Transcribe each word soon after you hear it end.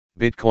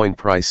Bitcoin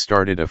price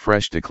started a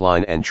fresh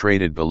decline and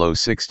traded below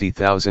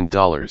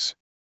 $60,000.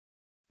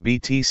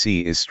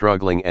 BTC is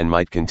struggling and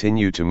might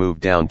continue to move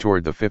down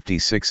toward the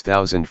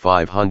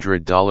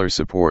 $56,500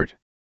 support.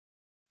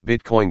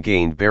 Bitcoin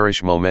gained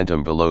bearish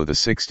momentum below the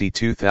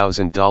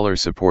 $62,000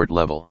 support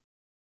level.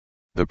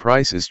 The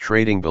price is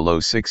trading below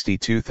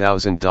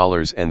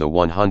 $62,000 and the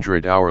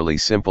 100-hourly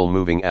simple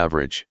moving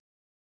average.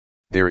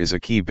 There is a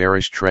key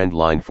bearish trend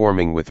line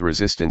forming with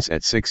resistance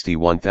at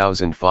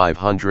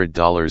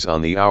 $61,500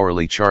 on the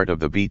hourly chart of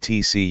the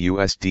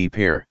BTC-USD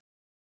pair.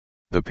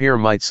 The pair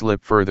might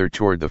slip further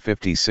toward the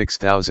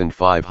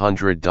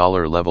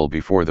 $56,500 level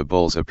before the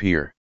bulls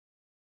appear.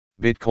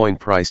 Bitcoin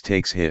price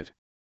takes hit.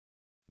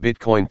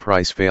 Bitcoin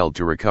price failed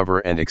to recover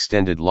and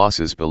extended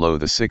losses below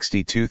the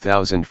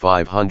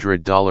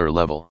 $62,500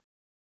 level.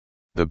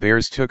 The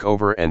bears took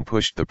over and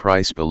pushed the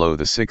price below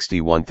the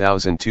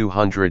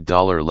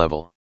 $61,200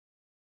 level.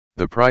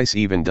 The price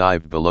even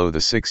dived below the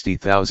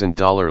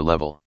 $60,000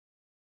 level.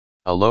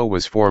 A low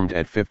was formed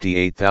at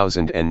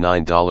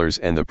 $58,009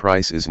 and the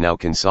price is now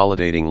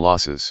consolidating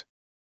losses.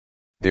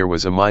 There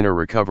was a minor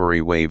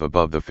recovery wave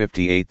above the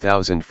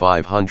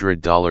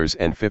 $58,500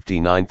 and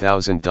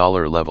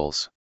 $59,000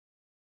 levels.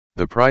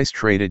 The price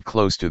traded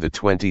close to the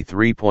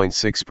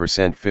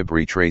 23.6% fib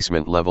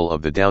retracement level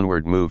of the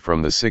downward move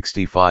from the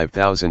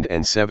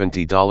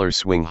 $65,070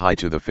 swing high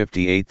to the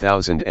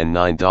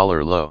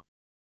 $58,009 low.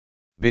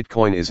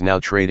 Bitcoin is now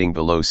trading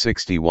below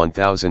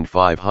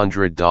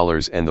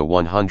 $61,500 and the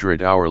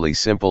 100-hourly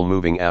simple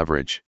moving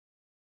average.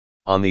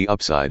 On the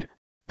upside,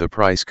 the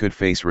price could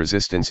face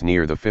resistance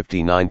near the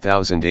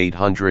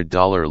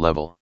 $59,800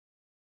 level.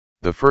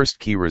 The first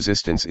key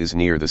resistance is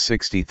near the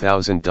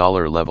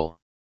 $60,000 level.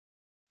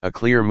 A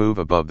clear move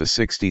above the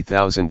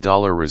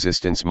 $60,000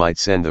 resistance might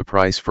send the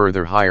price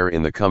further higher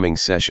in the coming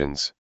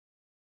sessions.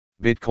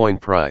 Bitcoin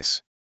price.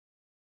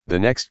 The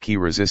next key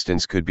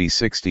resistance could be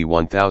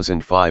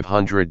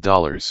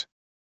 $61,500.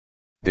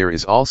 There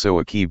is also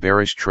a key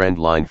bearish trend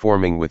line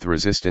forming with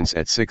resistance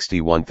at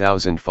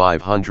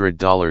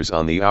 $61,500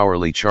 on the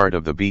hourly chart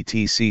of the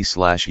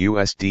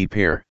BTC/USD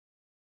pair.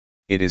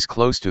 It is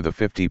close to the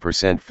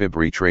 50% fib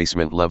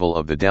retracement level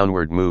of the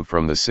downward move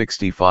from the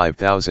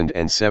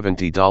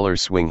 $65,070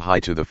 swing high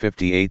to the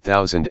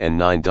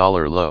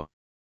 $58,009 low.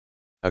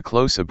 A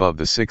close above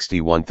the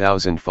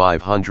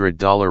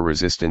 $61,500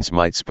 resistance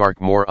might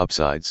spark more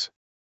upsides.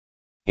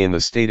 In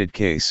the stated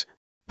case,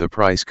 the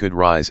price could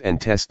rise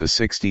and test the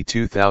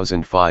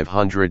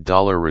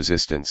 $62,500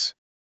 resistance.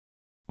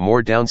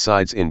 More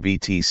downsides in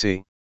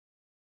BTC.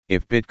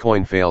 If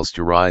Bitcoin fails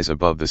to rise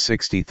above the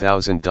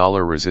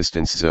 $60,000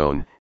 resistance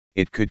zone,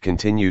 it could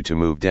continue to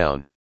move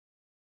down.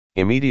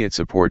 Immediate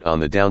support on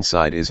the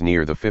downside is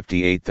near the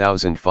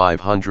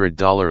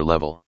 $58,500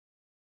 level.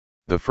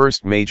 The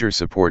first major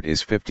support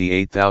is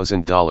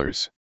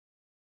 $58,000.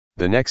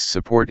 The next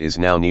support is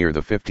now near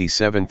the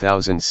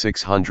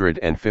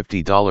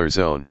 $57,650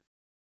 zone.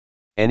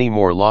 Any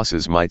more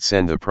losses might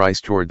send the price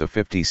toward the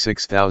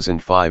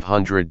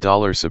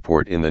 $56,500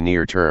 support in the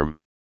near term.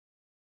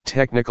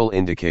 Technical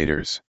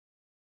indicators.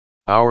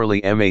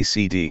 Hourly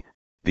MACD.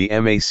 The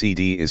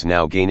MACD is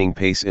now gaining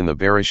pace in the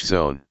bearish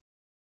zone.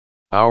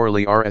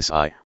 Hourly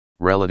RSI,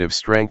 Relative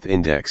Strength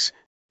Index.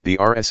 The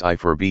RSI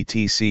for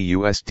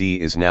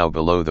BTC/USD is now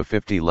below the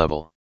 50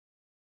 level.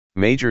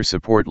 Major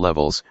support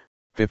levels,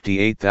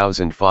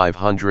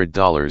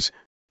 $58,500,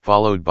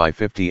 followed by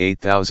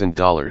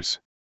 $58,000.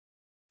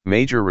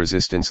 Major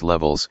resistance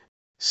levels,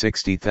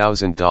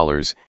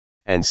 $60,000,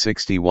 and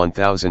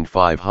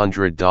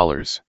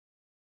 $61,500.